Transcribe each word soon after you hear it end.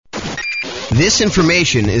This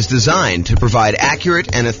information is designed to provide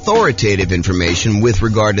accurate and authoritative information with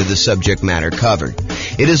regard to the subject matter covered.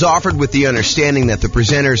 It is offered with the understanding that the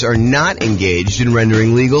presenters are not engaged in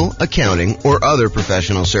rendering legal, accounting, or other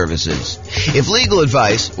professional services. If legal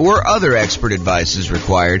advice or other expert advice is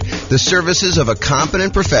required, the services of a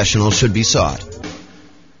competent professional should be sought.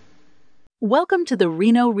 Welcome to the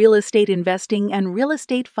Reno Real Estate Investing and Real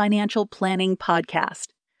Estate Financial Planning Podcast.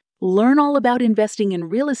 Learn all about investing in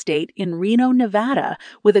real estate in Reno, Nevada,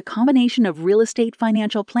 with a combination of real estate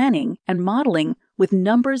financial planning and modeling with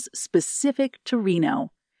numbers specific to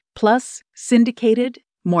Reno, plus syndicated,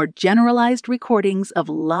 more generalized recordings of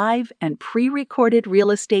live and pre-recorded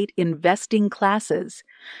real estate investing classes,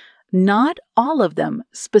 not all of them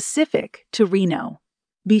specific to Reno.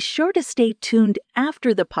 Be sure to stay tuned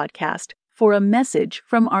after the podcast for a message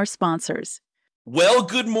from our sponsors. Well,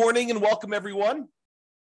 good morning and welcome, everyone.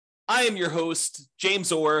 I am your host,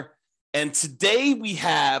 James Orr, and today we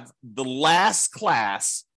have the last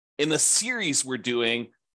class in a series we're doing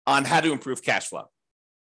on how to improve cash flow.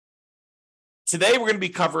 Today, we're going to be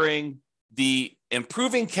covering the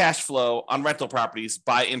improving cash flow on rental properties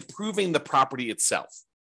by improving the property itself.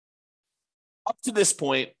 Up to this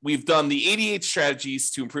point, we've done the 88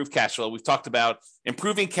 strategies to improve cash flow. We've talked about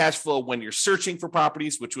improving cash flow when you're searching for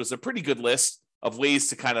properties, which was a pretty good list of ways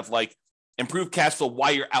to kind of like improve cash flow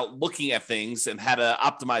while you're out looking at things and how to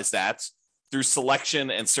optimize that through selection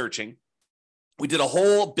and searching. We did a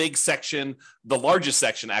whole big section, the largest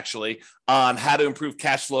section actually, on how to improve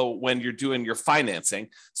cash flow when you're doing your financing.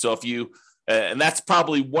 So if you, and that's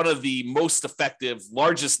probably one of the most effective,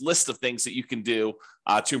 largest list of things that you can do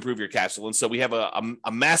to improve your cash flow. And so we have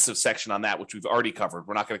a massive section on that, which we've already covered.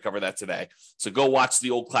 We're not going to cover that today. So go watch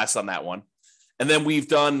the old class on that one. And then we've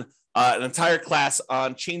done an entire class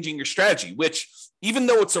on changing your strategy, which even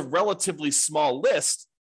though it's a relatively small list,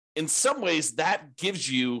 in some ways that gives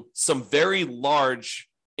you some very large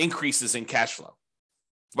increases in cash flow.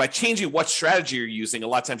 By changing what strategy you're using, a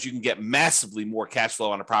lot of times you can get massively more cash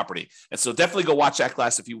flow on a property. And so definitely go watch that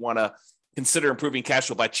class if you want to consider improving cash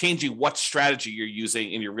flow by changing what strategy you're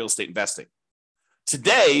using in your real estate investing.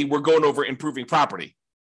 Today, we're going over improving property.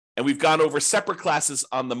 And we've gone over separate classes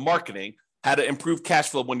on the marketing, how to improve cash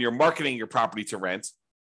flow when you're marketing your property to rent.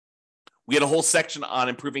 We had a whole section on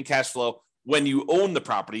improving cash flow when you own the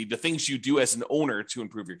property, the things you do as an owner to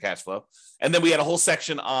improve your cash flow. And then we had a whole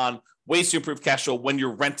section on ways to improve cash flow when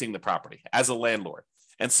you're renting the property as a landlord.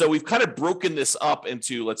 And so we've kind of broken this up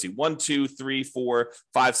into, let's see, 1, 2, 3, 4,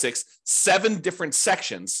 5, 6, 7 different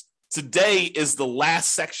sections. Today is the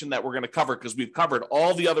last section that we're going to cover because we've covered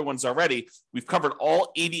all the other ones already. We've covered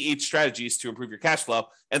all 88 strategies to improve your cash flow.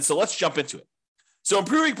 And so let's jump into it. So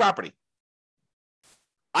improving property.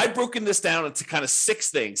 I've broken this down into kind of 6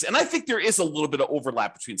 things. And I think there is a little bit of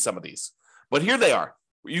overlap between some of these. But here they are.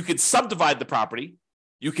 You could subdivide the property.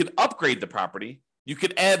 You could upgrade the property. You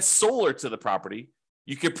could add solar to the property.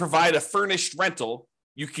 You could provide a furnished rental.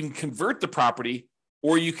 You can convert the property,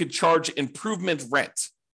 or you could charge improvement rent.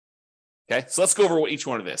 Okay, so let's go over what each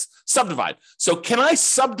one of this. Subdivide. So can I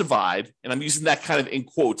subdivide, and I'm using that kind of in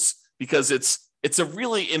quotes because it's a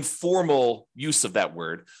really informal use of that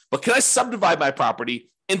word, but can I subdivide my property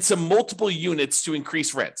into multiple units to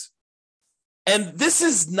increase rent? And this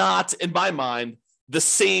is not, in my mind, the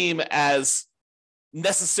same as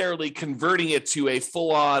necessarily converting it to a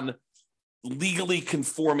full-on legally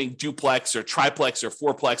conforming duplex or triplex or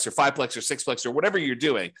fourplex or fiveplex or sixplex or whatever you're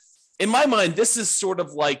doing. In my mind, this is sort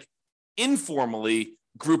of like informally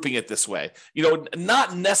grouping it this way. You know,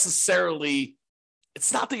 not necessarily,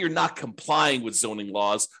 it's not that you're not complying with zoning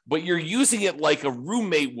laws, but you're using it like a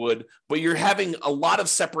roommate would, but you're having a lot of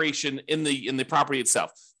separation in the property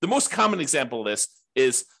itself. The most common example of this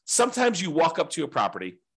is sometimes you walk up to a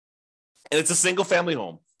property and it's a single family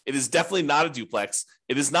home. It is definitely not a duplex.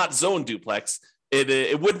 It is not zoned duplex.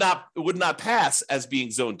 It would not pass as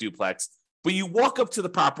being zoned duplex, but you walk up to the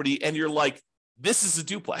property and you're like, this is a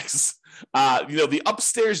duplex. The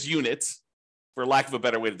upstairs unit, for lack of a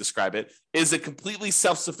better way to describe it, is a completely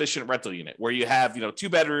self-sufficient rental unit where you have, 2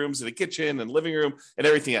 bedrooms and a kitchen and living room and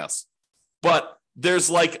everything else. But there's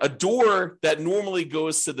like a door that normally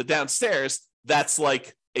goes to the downstairs that's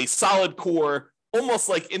like a solid core, almost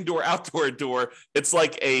like indoor-outdoor door. It's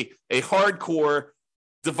like a hardcore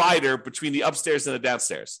divider between the upstairs and the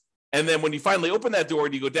downstairs. And then when you finally open that door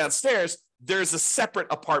and you go downstairs, there's a separate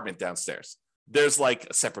apartment downstairs. There's like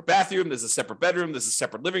a separate bathroom, there's a separate bedroom, there's a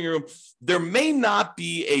separate living room. There may not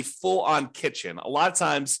be a full-on kitchen. A lot of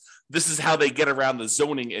times, this is how they get around the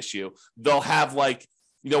zoning issue. They'll have like,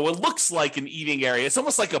 it looks like an eating area. It's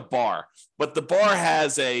almost like a bar, but the bar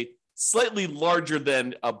has a slightly larger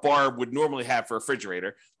than a bar would normally have for a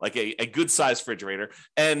refrigerator, like a good sized refrigerator.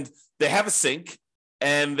 And they have a sink,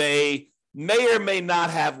 and they may or may not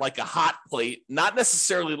have like a hot plate, not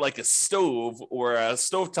necessarily like a stove or a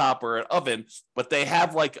stovetop or an oven, but they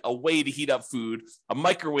have like a way to heat up food, a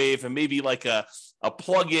microwave, and maybe like a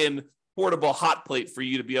plug-in portable hot plate for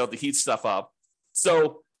you to be able to heat stuff up.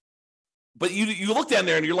 So, but you look down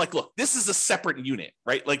there and you're like, look, this is a separate unit,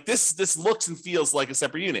 right? Like this looks and feels like a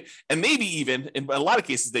separate unit. And maybe even in a lot of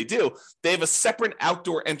cases they do, they have a separate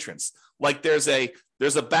outdoor entrance. Like there's a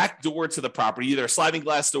back door to the property, either a sliding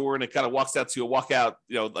glass door and it kind of walks out to a walkout,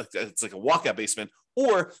 like it's like a walkout basement,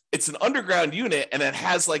 or it's an underground unit and it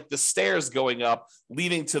has like the stairs going up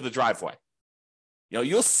leading to the driveway.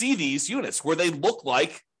 You'll see these units where they look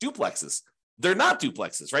like duplexes. They're not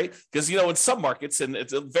duplexes, right? Because, in some markets, and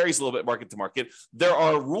it varies a little bit market to market, there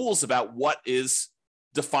are rules about what is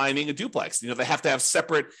defining a duplex. They have to have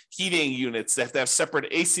separate heating units. They have to have separate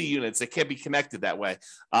AC units. They can't be connected that way.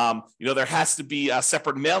 There has to be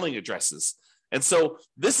separate mailing addresses. And so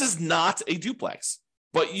this is not a duplex,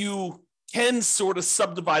 but you can sort of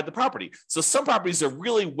subdivide the property. So some properties are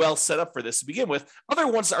really well set up for this to begin with. Other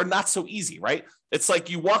ones are not so easy, right? It's like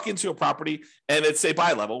you walk into a property and it's a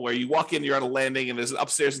bi-level where you walk in, you're on a landing and there's an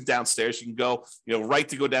upstairs and downstairs. You can go, right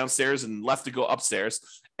to go downstairs and left to go upstairs.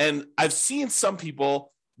 And I've seen some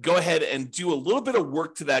people go ahead and do a little bit of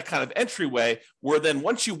work to that kind of entryway where then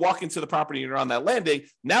once you walk into the property and you're on that landing,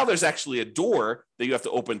 now there's actually a door that you have to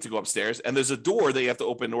open to go upstairs. And there's a door that you have to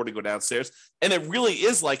open in order to go downstairs. And it really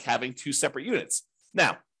is like having two separate units.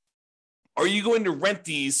 Now, are you going to rent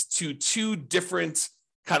these to two different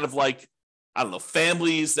kind of like,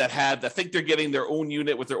 families that think they're getting their own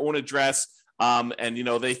unit with their own address? And,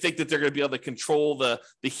 they think that they're going to be able to control the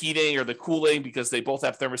heating or the cooling because they both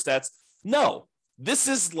have thermostats. No. This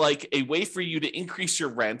is like a way for you to increase your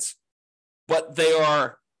rent, but they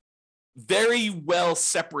are very well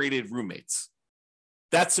separated roommates.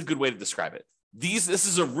 That's a good way to describe it. This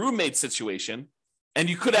is a roommate situation, and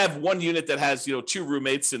you could have one unit that has, two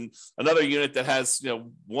roommates and another unit that has,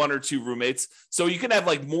 one or two roommates. So you can have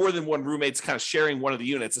like more than one roommates kind of sharing one of the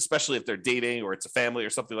units, especially if they're dating or it's a family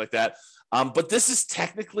or something like that. But this is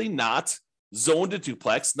technically not zoned to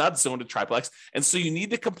duplex, not zoned to triplex. And so you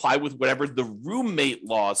need to comply with whatever the roommate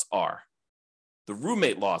laws are. The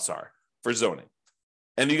roommate laws are for zoning.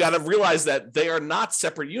 And you got to realize that they are not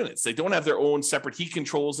separate units. They don't have their own separate heat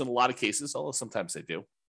controls in a lot of cases, although sometimes they do.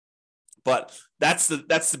 But that's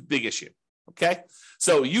the big issue. Okay.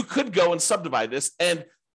 So you could go and subdivide this. And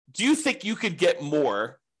do you think you could get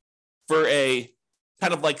more for a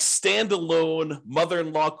kind of like standalone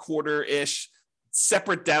mother-in-law quarter-ish,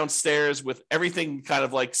 separate downstairs with everything kind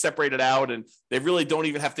of like separated out, and they really don't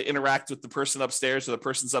even have to interact with the person upstairs or the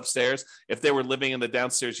person's upstairs if they were living in the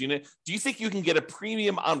downstairs unit? Do you think you can get a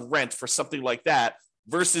premium on rent for something like that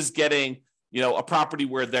versus getting, a property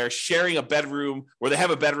where they're sharing a bedroom, where they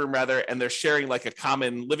have a bedroom rather, and they're sharing like a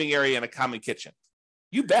common living area and a common kitchen?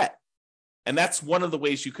 You bet. And that's one of the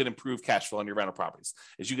ways you could improve cash flow on your rental properties,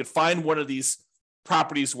 is you could find one of these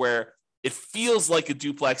properties where it feels like a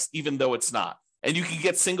duplex, even though it's not. And you can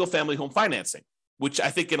get single family home financing, which I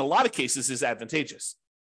think in a lot of cases is advantageous.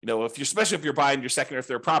 Especially if you're buying your second or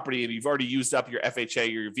third property and you've already used up your FHA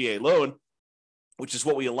or your VA loan, which is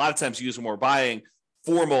what we a lot of times use when we're buying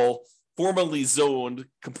formally zoned,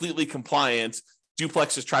 completely compliant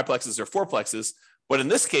duplexes, triplexes, or fourplexes. But in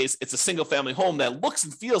this case, it's a single family home that looks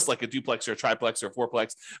and feels like a duplex or a triplex or a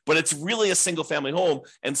fourplex, but it's really a single family home.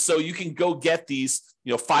 And so you can go get these,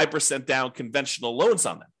 5% down conventional loans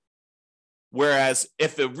on them. Whereas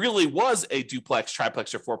if it really was a duplex,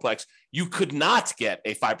 triplex, or fourplex, you could not get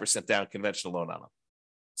a 5% down conventional loan on them.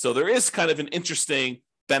 So there is kind of an interesting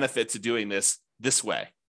benefit to doing this way.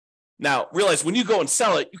 Now, realize when you go and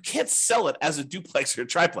sell it, you can't sell it as a duplex or a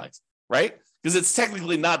triplex, right? Because it's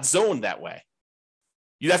technically not zoned that way.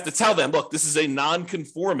 You'd have to tell them, look, this is a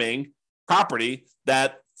non-conforming property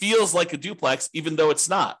that feels like a duplex, even though it's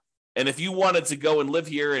not. And if you wanted to go and live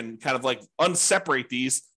here and kind of like unseparate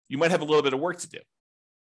these, you might have a little bit of work to do.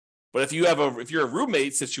 But if you're a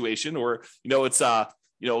roommate situation, or it's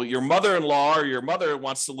your mother-in-law or your mother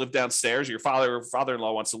wants to live downstairs, or your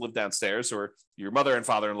father-in-law wants to live downstairs, or your mother and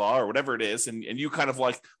father-in-law, or whatever it is, and you kind of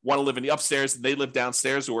like want to live in the upstairs and they live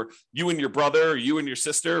downstairs, or you and your brother, or you and your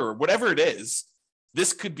sister, or whatever it is,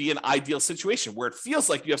 this could be an ideal situation where it feels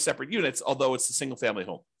like you have separate units, although it's a single-family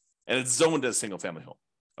home and it's zoned as a single-family home.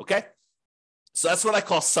 Okay, so that's what I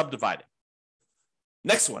call subdividing.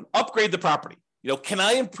 Next one, upgrade the property. Can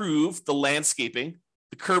I improve the landscaping,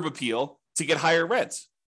 the curb appeal to get higher rents?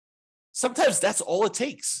 Sometimes that's all it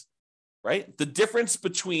takes. right? The difference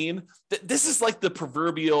between, this is like the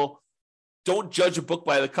proverbial, don't judge a book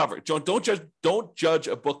by the cover. Don't judge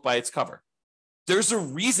a book by its cover. There's a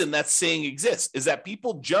reason that saying exists, is that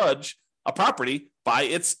people judge a property by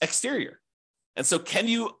its exterior. And so can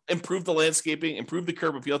you improve the landscaping, improve the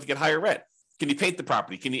curb appeal to get higher rent? Can you paint the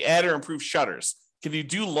property? Can you add or improve shutters? Can you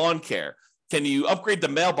do lawn care? Can you upgrade the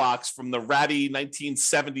mailbox from the ratty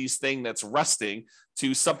 1970s thing that's rusting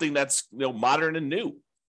to something that's modern and new?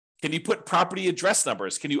 Can you put property address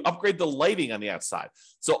numbers? Can you upgrade the lighting on the outside?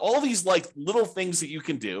 So all these like little things that you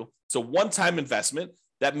can do. It's a one-time investment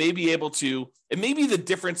that may be able to, it may be the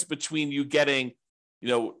difference between you getting,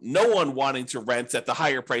 no one wanting to rent at the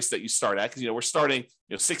higher price that you start at, because we're starting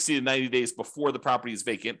 60 to 90 days before the property is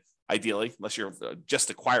vacant, ideally, unless you're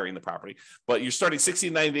just acquiring the property. But you're starting 60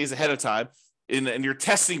 to 90 days ahead of time, and you're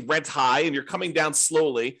testing rent high, and you're coming down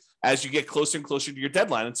slowly as you get closer and closer to your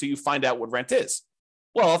deadline until you find out what rent is.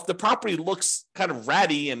 Well, if the property looks kind of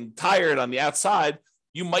ratty and tired on the outside,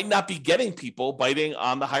 you might not be getting people biting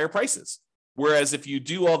on the higher prices. Whereas if you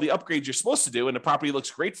do all the upgrades you're supposed to do and the property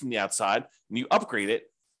looks great from the outside and you upgrade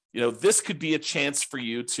it, this could be a chance for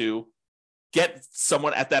you to get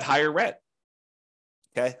someone at that higher rent.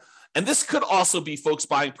 Okay. And this could also be folks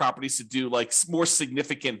buying properties to do like more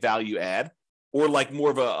significant value add, or like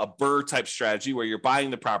more of a BRRRR type strategy where you're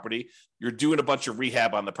buying the property, you're doing a bunch of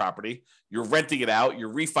rehab on the property, you're renting it out,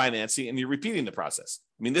 you're refinancing, and you're repeating the process.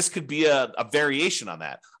 I mean, this could be a variation on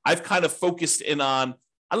that. I've kind of focused in on,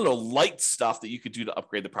 light stuff that you could do to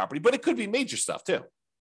upgrade the property, but it could be major stuff too.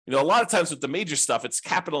 A lot of times with the major stuff, it's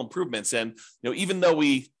capital improvements. And, even though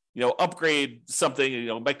we, upgrade something,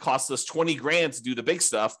 it might cost us 20 grand to do the big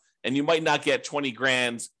stuff, and you might not get 20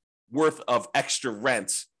 grand worth of extra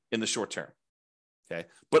rent in the short term. Okay.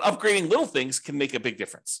 But upgrading little things can make a big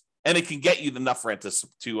difference, and it can get you enough rent to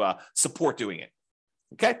support doing it.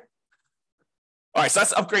 Okay. All right. So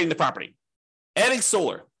that's upgrading the property. Adding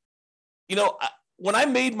solar. When I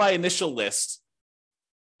made my initial list,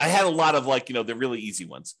 I had a lot of the really easy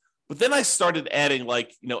ones. But then I started adding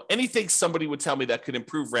anything somebody would tell me that could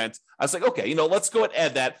improve rent. I was like, okay, let's go and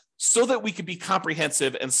add that so that we could be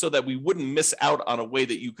comprehensive and so that we wouldn't miss out on a way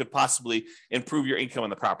that you could possibly improve your income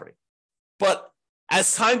on the property. But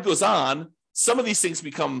as time goes on, some of these things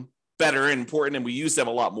become better and important, and we use them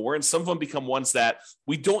a lot more. And some of them become ones that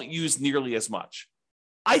we don't use nearly as much.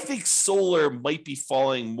 I think solar might be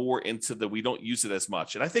falling more into the we don't use it as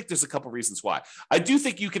much. And I think there's a couple of reasons why. I do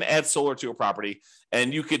think you can add solar to a property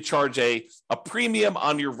and you could charge a premium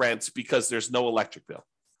on your rent because there's no electric bill.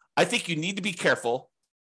 I think you need to be careful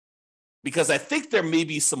because I think there may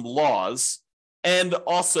be some laws, and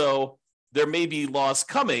also there may be laws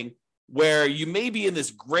coming where you may be in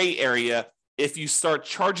this gray area if you start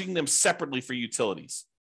charging them separately for utilities.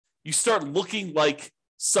 You start looking like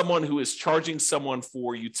someone who is charging someone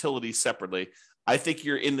for utilities separately. I think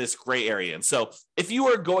you're in this gray area. And so if you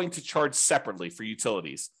are going to charge separately for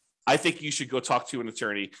utilities, I think you should go talk to an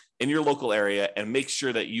attorney in your local area and make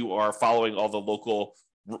sure that you are following all the local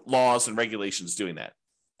laws and regulations doing that.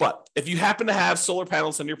 But if you happen to have solar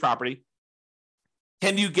panels on your property,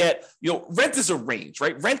 can you get, rent is a range,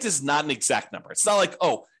 right? Rent is not an exact number. It's not like,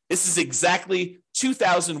 oh, this is exactly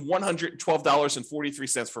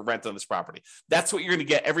 $2,112.43 for rent on this property. That's what you're going to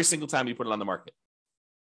get every single time you put it on the market.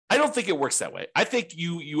 I don't think it works that way. I think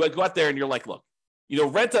you go out there and you're like, look,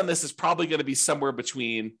 rent on this is probably going to be somewhere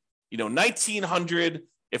between, $1,900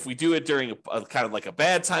 if we do it during a kind of like a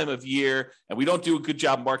bad time of year and we don't do a good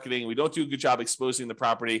job marketing, we don't do a good job exposing the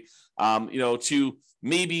property, to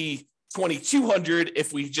maybe $2,200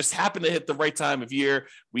 if we just happen to hit the right time of year.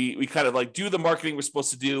 We kind of do the marketing we're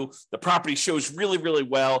supposed to do. The property shows really, really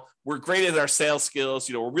well. We're great at our sales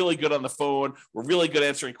skills. We're really good on the phone. We're really good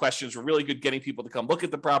answering questions. We're really good getting people to come look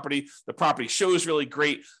at the property. The property shows really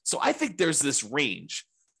great. So I think there's this range.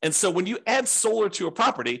 And so when you add solar to a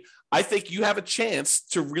property, I think you have a chance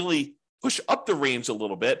to really push up the range a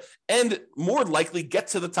little bit and more likely get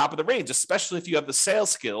to the top of the range, especially if you have the sales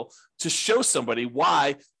skill to show somebody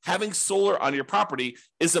why having solar on your property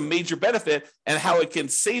is a major benefit and how it can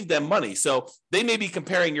save them money. So they may be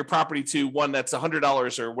comparing your property to one that's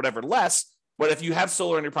 $100 or whatever less, but if you have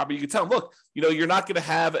solar on your property, you can tell them, look, you're not going to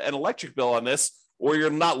have an electric bill on this, or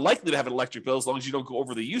you're not likely to have an electric bill as long as you don't go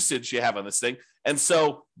over the usage you have on this thing. And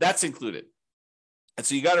so that's included. And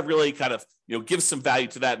so you got to really kind of, give some value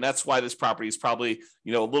to that. And that's why this property is probably,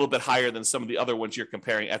 a little bit higher than some of the other ones you're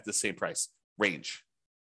comparing at the same price range.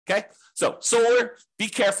 Okay. So solar, be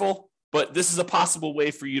careful, but this is a possible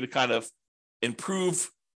way for you to kind of improve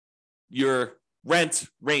your rent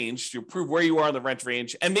range to improve where you are in the rent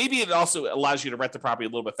range. And maybe it also allows you to rent the property a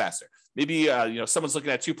little bit faster. Maybe, someone's looking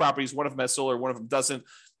at two properties, one of them has solar, one of them doesn't.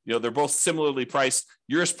 They're both similarly priced.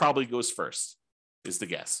 Yours probably goes first, is the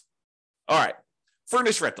guess. All right,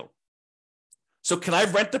 furnished rental. So can I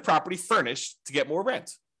rent the property furnished to get more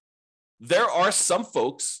rent? There are some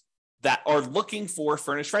folks that are looking for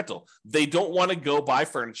furnished rental. They don't want to go buy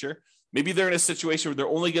furniture. Maybe they're in a situation where they're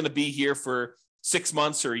only going to be here for 6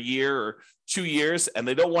 months or a year or 2 years, and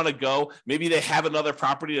they don't want to go. Maybe they have another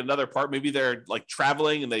property in another part. Maybe they're like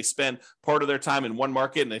traveling and they spend part of their time in one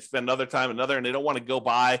market and they spend another time in another, and they don't want to go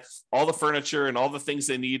buy all the furniture and all the things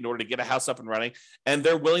they need in order to get a house up and running. And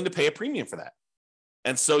they're willing to pay a premium for that.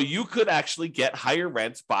 And so you could actually get higher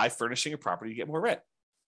rent by furnishing a property to get more rent.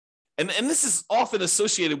 And this is often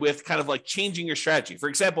associated with kind of like changing your strategy. For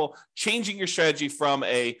example, changing your strategy from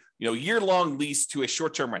a year-long lease to a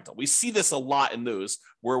short-term rental. We see this a lot in those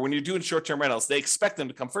where when you're doing short-term rentals, they expect them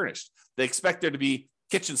to come furnished. They expect there to be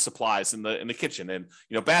kitchen supplies in the kitchen and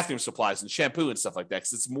bathroom supplies and shampoo and stuff like that.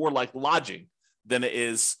 Because it's more like lodging than it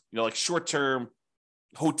is like short-term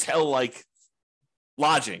hotel-like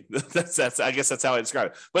lodging. That's I guess that's how I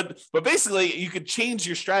describe it. But basically, you could change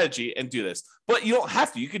your strategy and do this. But you don't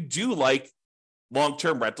have to. You could do like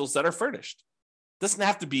long-term rentals that are furnished. It doesn't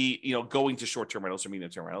have to be going to short-term rentals or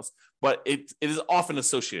medium-term rentals, but it is often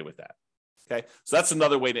associated with that. Okay, so that's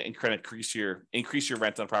another way to increase your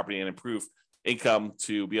rent on property and improve income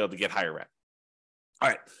to be able to get higher rent. All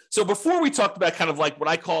right. So before we talked about kind of like what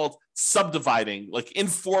I called subdividing, like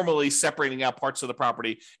informally separating out parts of the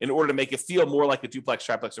property in order to make it feel more like a duplex,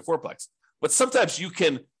 triplex, or fourplex. But sometimes you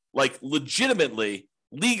can like legitimately,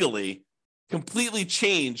 legally, completely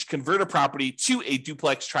convert a property to a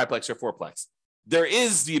duplex, triplex, or fourplex. There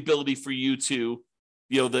is the ability for you to,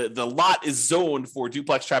 the lot is zoned for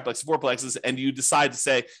duplex, triplex, fourplexes, and you decide to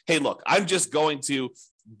say, hey, look, I'm just going to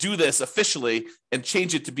do this officially and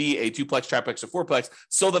change it to be a duplex, triplex, or fourplex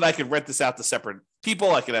so that I can rent this out to separate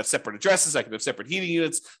people. I can have separate addresses. I can have separate heating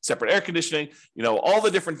units, separate air conditioning. All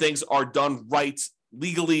the different things are done right,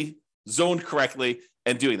 legally, zoned correctly,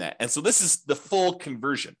 and doing that. And so this is the full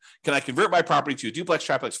conversion. Can I convert my property to a duplex,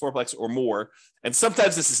 triplex, fourplex, or more? And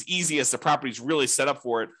sometimes this is easy as the property is really set up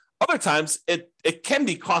for it. Other times it can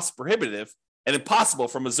be cost prohibitive and impossible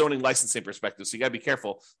from a zoning licensing perspective. So you got to be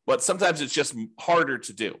careful, but sometimes it's just harder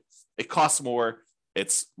to do. It costs more,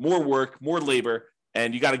 it's more work, more labor,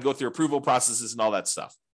 and you got to go through approval processes and all that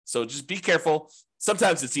stuff. So just be careful.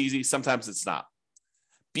 Sometimes it's easy, sometimes it's not.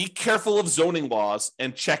 Be careful of zoning laws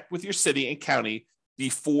and check with your city and county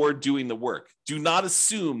before doing the work. Do not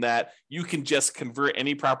assume that you can just convert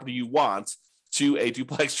any property you want to a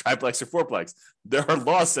duplex, triplex, or fourplex. There are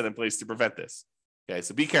laws set in place to prevent this. Okay,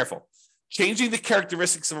 so be careful. Changing the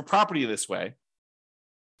characteristics of a property this way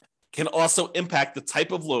can also impact the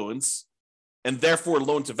type of loans and therefore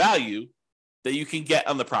loan to value that you can get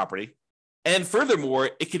on the property. And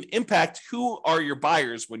furthermore, it can impact who are your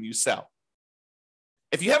buyers when you sell.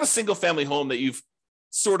 If you have a single family home that you've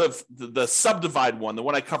sort of the subdivide one, the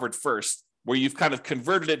one I covered first, where you've kind of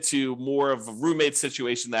converted it to more of a roommate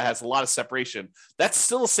situation that has a lot of separation, that's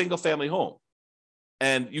still a single family home.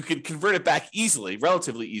 And you can convert it back easily,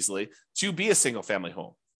 relatively easily, to be a single family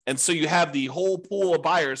home. And so you have the whole pool of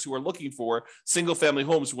buyers who are looking for single family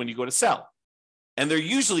homes when you go to sell. And there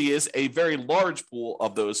usually is a very large pool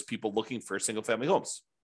of those people looking for single family homes.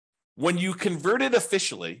 When you convert it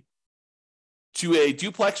officially to a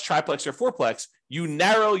duplex, triplex, or fourplex, you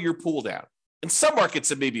narrow your pool down. In some markets,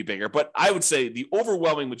 it may be bigger, but I would say the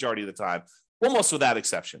overwhelming majority of the time, almost without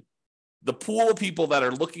exception, the pool of people that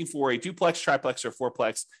are looking for a duplex, triplex, or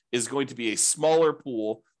fourplex is going to be a smaller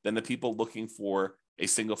pool than the people looking for a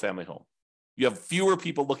single family home. You have fewer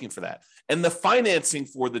people looking for that. And the financing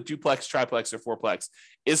for the duplex, triplex, or fourplex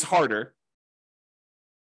is harder,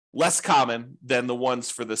 less common than the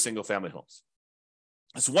ones for the single family homes.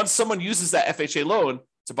 So once someone uses that FHA loan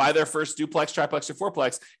to buy their first duplex, triplex, or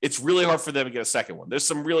fourplex, it's really hard for them to get a second one. There's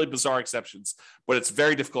some really bizarre exceptions, but it's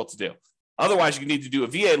very difficult to do. Otherwise, you need to do a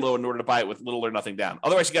VA loan in order to buy it with little or nothing down.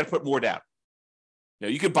 Otherwise, you got to put more down.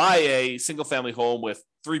 You could buy a single family home with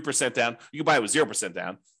 3% down. You can buy it with 0%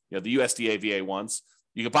 down. The USDA VA ones.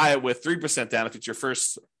 You can buy it with 3% down if it's your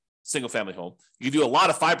first single family home. You can do a lot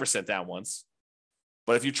of 5% down ones.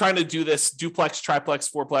 But if you're trying to do this duplex, triplex,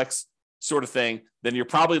 fourplex sort of thing, then you're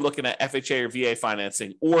probably looking at FHA or VA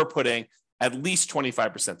financing or putting at least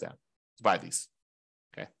 25% down to buy these.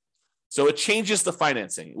 Okay. So it changes the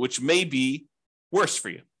financing, which may be worse for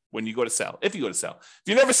you when you go to sell, if you go to sell. If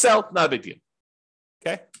you never sell, not a big deal.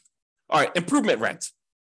 Okay. All right. Improvement rent.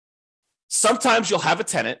 Sometimes you'll have a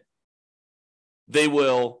tenant. They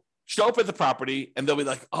will show up at the property and they'll be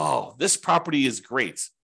like, oh, this property is great.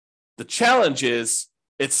 The challenge is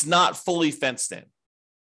it's not fully fenced in.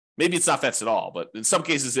 Maybe it's not fenced at all, but in some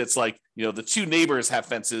cases it's like, the two neighbors have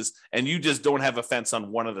fences and you just don't have a fence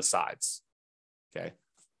on one of the sides. Okay.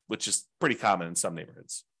 Which is pretty common in some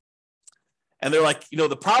neighborhoods. And they're like,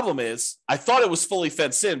 the problem is I thought it was fully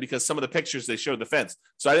fenced in because some of the pictures they showed the fence.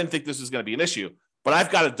 So I didn't think this was going to be an issue, but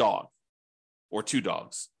I've got a dog or two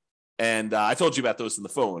dogs. And I told you about those in the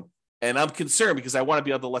phone. And I'm concerned because I want to be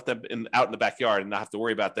able to let them out in the backyard and not have to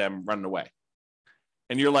worry about them running away.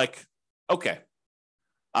 And you're like, okay,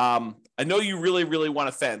 I know you really, really want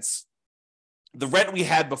a fence. The rent we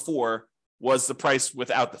had before was the price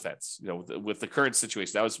without the fence, with the current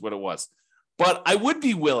situation. That was what it was. But I would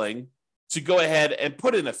be willing to go ahead and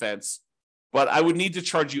put in a fence, but I would need to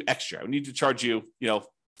charge you extra. I would need to charge you,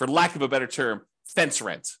 for lack of a better term, fence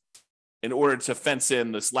rent in order to fence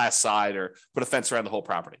in this last side or put a fence around the whole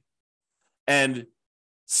property. And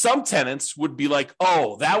some tenants would be like,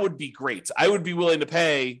 oh, that would be great. I would be willing to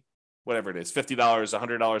pay whatever it is, $50,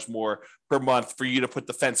 $100 more per month for you to put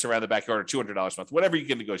the fence around the backyard, or $200 a month, whatever you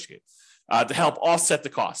can negotiate to help offset the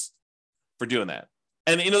cost for doing that.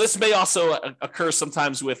 And, this may also occur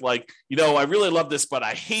sometimes with I really love this, but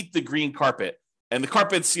I hate the green carpet. And the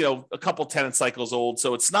carpet's, a couple tenant cycles old.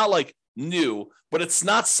 So it's not like new, but it's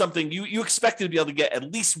not something you expect to be able to get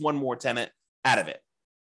at least one more tenant out of it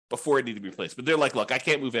before it needs to be replaced. But they're like, look, I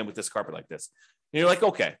can't move in with this carpet like this. And you're like,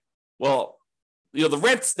 okay, well, the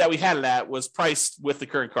rent that we had it at was priced with the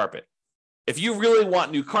current carpet. If you really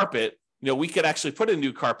want new carpet, we could actually put in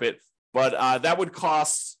new carpet, but that would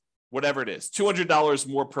cost whatever it is, $200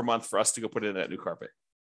 more per month for us to go put in that new carpet.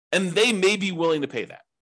 And they may be willing to pay that.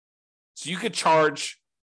 So you could charge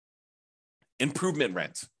improvement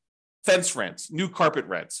rent, fence rent, new carpet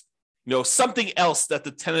rent, something else that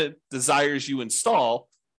the tenant desires you install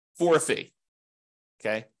for a fee.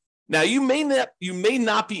 Okay. Now you may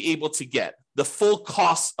not be able to get the full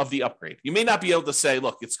cost of the upgrade. You may not be able to say,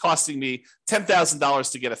 look, it's costing me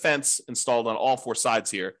 $10,000 to get a fence installed on all four sides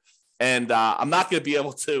here. And I'm not going to be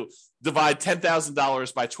able to divide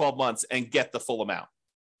 $10,000 by 12 months and get the full amount.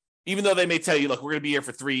 Even though they may tell you, look, we're going to be here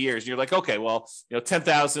for 3 years. And you're like, okay, well,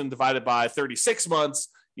 10,000 divided by 36 months,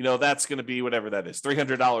 that's going to be whatever that is,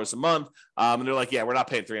 $300 a month. And they're like, yeah, we're not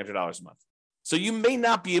paying $300 a month. So you may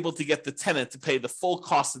not be able to get the tenant to pay the full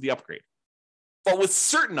cost of the upgrade. But with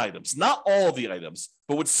certain items, not all of the items,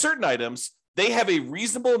 but with certain items, they have a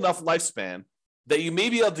reasonable enough lifespan that you may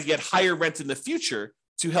be able to get higher rent in the future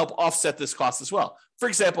to help offset this cost as well. For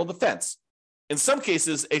example, the fence. In some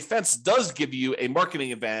cases, a fence does give you a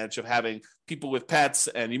marketing advantage of having people with pets,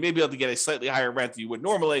 and you may be able to get a slightly higher rent than you would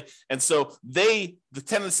normally. And so the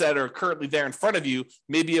tenants that are currently there in front of you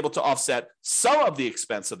may be able to offset some of the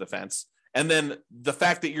expense of the fence. And then the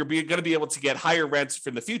fact that you're going to be able to get higher rents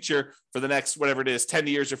for the future for the next, whatever it is, 10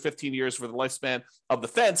 years or 15 years for the lifespan of the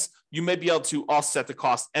fence, you may be able to offset the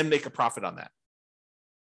cost and make a profit on that.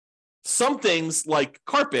 Some things like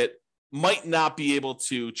carpet might not be able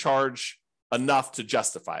to charge enough to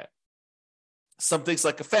justify it. Some things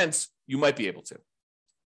like a fence, you might be able to.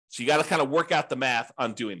 So you got to kind of work out the math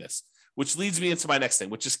on doing this, which leads me into my next thing,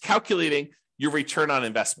 which is calculating your return on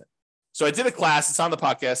investment. So I did a class, it's on the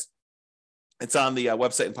podcast. It's on the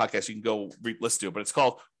website and podcast. You can go listen to it, but it's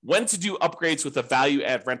called When to Do Upgrades with a Value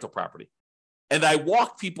Add Rental Property. And I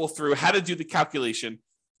walk people through how to do the calculation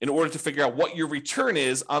in order to figure out what your return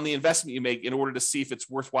is on the investment you make in order to see if it's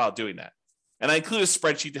worthwhile doing that. And I include a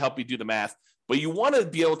spreadsheet to help you do the math, but you want to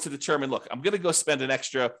be able to determine, look, I'm going to go spend an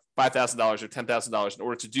extra $5,000 or $10,000 in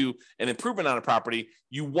order to do an improvement on a property.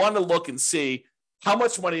 You want to look and see how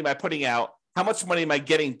much money am I putting out? How much money am I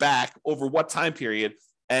getting back over what time period?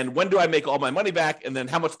 And when do I make all my money back? And then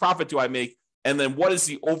how much profit do I make? And then what is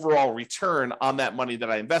the overall return on that money that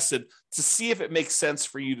I invested to see if it makes sense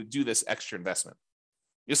for you to do this extra investment?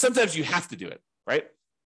 Sometimes you have to do it, right?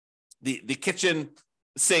 The kitchen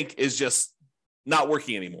sink is just not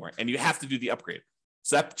working anymore, and you have to do the upgrade.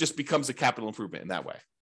 So that just becomes a capital improvement in that way.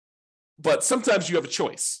 But sometimes you have a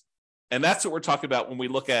choice. And that's what we're talking about when we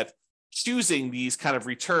look at choosing these kind of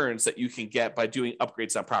returns that you can get by doing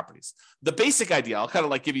upgrades on properties. The basic idea, I'll kind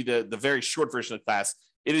of give you the very short version of the class.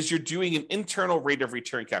 It is you're doing an internal rate of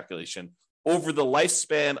return calculation over the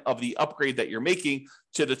lifespan of the upgrade that you're making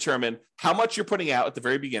to determine how much you're putting out at the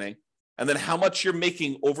very beginning, and then how much you're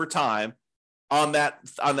making over time on that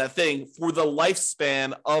thing for the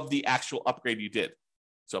lifespan of the actual upgrade you did.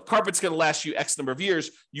 So if carpet's going to last you X number of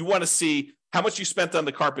years, you want to see how much you spent on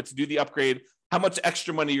the carpet to do the upgrade, how much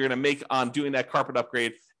extra money you're going to make on doing that carpet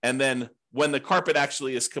upgrade. And then when the carpet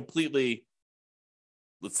actually is completely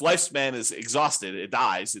its lifespan is exhausted, it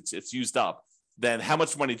dies, it's used up, then how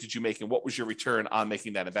much money did you make and what was your return on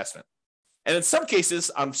making that investment? And in some cases,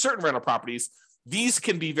 on certain rental properties, these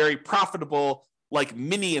can be very profitable, like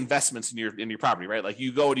mini investments in your property, right? Like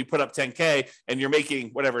you go and you put up 10K and you're making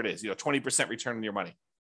whatever it is, 20% return on your money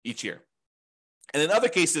each year. And in other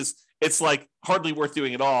cases, it's like hardly worth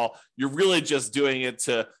doing at all. You're really just doing it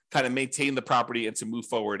to kind of maintain the property and to move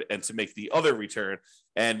forward and to make the other return.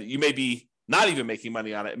 And you may be not even making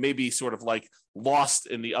money on it. It may be sort of like lost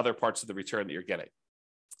in the other parts of the return that you're getting.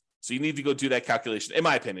 So you need to go do that calculation, in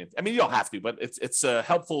my opinion. I mean, you don't have to, but it's a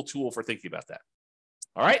helpful tool for thinking about that.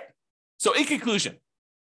 All right. So in conclusion,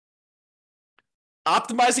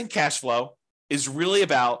 optimizing cash flow is really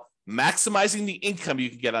about maximizing the income you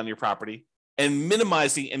can get on your property and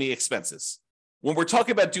minimizing any expenses. When we're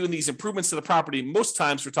talking about doing these improvements to the property, most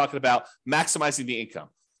times we're talking about maximizing the income.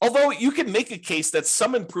 Although you can make a case that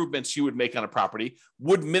some improvements you would make on a property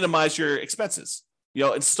would minimize your expenses.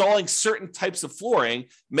 Installing certain types of flooring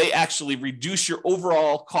may actually reduce your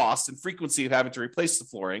overall cost and frequency of having to replace the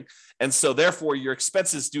flooring. And so therefore your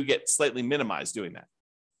expenses do get slightly minimized doing that.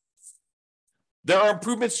 There are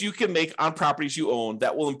improvements you can make on properties you own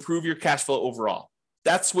that will improve your cash flow overall.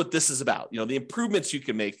 That's what this is about. The improvements you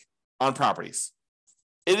can make on properties.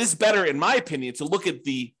 It is better, in my opinion, to look at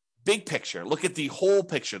the big picture, look at the whole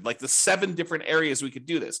picture, like the 7 different areas we could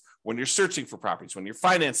do this. When you're searching for properties, when you're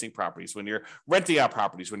financing properties, when you're renting out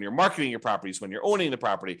properties, when you're marketing your properties, when you're owning the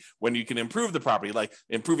property, when you can improve the property, like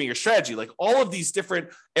improving your strategy, like all of these different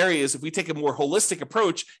areas. If we take a more holistic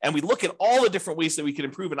approach and we look at all the different ways that we can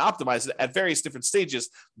improve and optimize it at various different stages,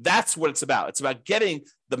 that's what it's about. It's about getting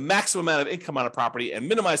the maximum amount of income on a property and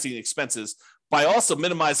minimizing the expenses by also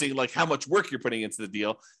minimizing like how much work you're putting into the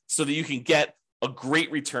deal so that you can get a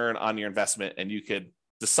great return on your investment, and you could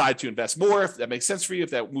decide to invest more if that makes sense for you, if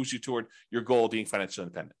that moves you toward your goal of being financially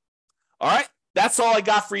independent. All right, that's all I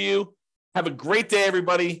got for you. Have a great day,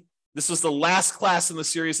 everybody. This was the last class in the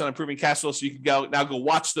series on improving cash flow, so you can go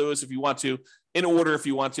watch those if you want to, in order if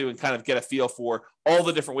you want to, and kind of get a feel for all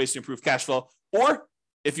the different ways to improve cash flow. Or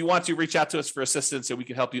if you want to, reach out to us for assistance, and we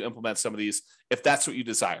can help you implement some of these if that's what you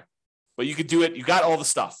desire. But you could do it. You got all the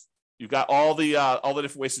stuff. You've got all the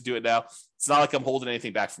different ways to do it now. It's not like I'm holding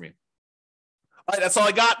anything back from you. All right, that's all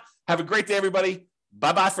I got. Have a great day, everybody.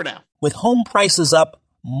 Bye-bye for now. With home prices up,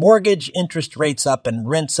 mortgage interest rates up, and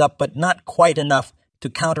rents up, but not quite enough to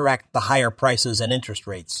counteract the higher prices and interest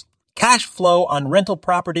rates, cash flow on rental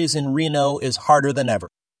properties in Reno is harder than ever.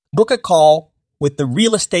 Book a call with the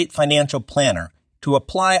Real Estate Financial Planner to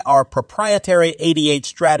apply our proprietary 88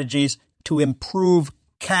 strategies to improve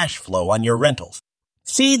cash flow on your rentals.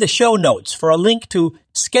 See the show notes for a link to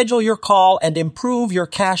schedule your call and improve your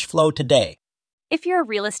cash flow today. If you're a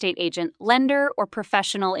real estate agent, lender, or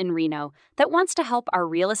professional in Reno that wants to help our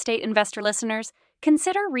real estate investor listeners,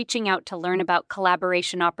 consider reaching out to learn about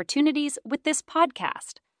collaboration opportunities with this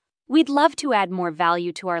podcast. We'd love to add more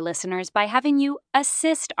value to our listeners by having you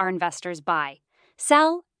assist our investors buy,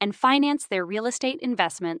 sell, and finance their real estate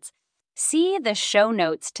investments. See the show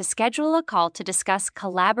notes to schedule a call to discuss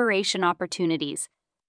collaboration opportunities.